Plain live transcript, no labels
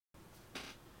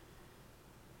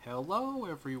Hello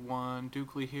everyone,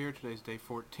 Dukely here. Today's day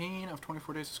 14 of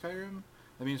 24 Days of Skyrim.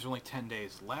 That means there's only 10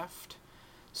 days left.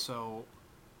 So,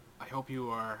 I hope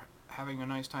you are having a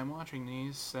nice time watching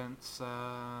these since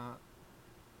we're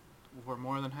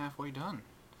more than halfway done.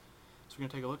 So we're going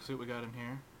to take a look, see what we got in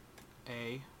here.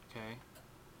 Okay.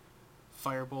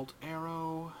 Firebolt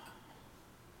arrow.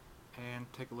 And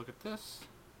take a look at this.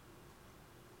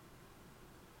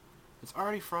 It's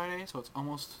already Friday, so it's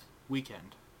almost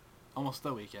weekend. Almost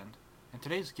the weekend. And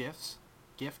today's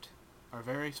gift are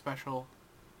very special.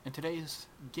 And today's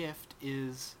gift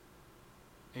is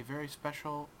our very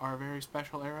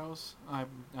special arrows.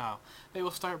 They will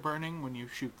start burning when you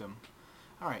shoot them.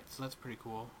 Alright, so that's pretty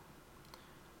cool.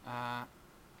 I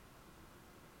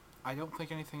don't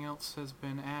think anything else has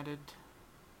been added.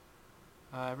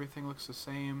 Everything looks the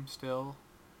same still.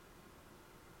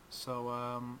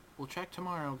 So, we'll check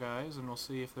tomorrow, guys, and we'll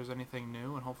see if there's anything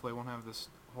new, and hopefully I won't have this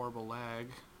horrible lag.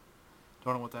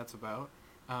 Don't know what that's about.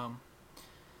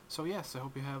 So yes, I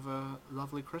hope you have a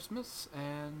lovely Christmas,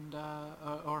 and,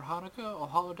 or Hanukkah, or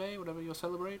holiday, whatever you'll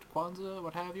celebrate, Kwanzaa,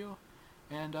 what have you.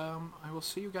 And, I will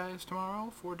see you guys tomorrow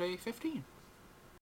for day 15.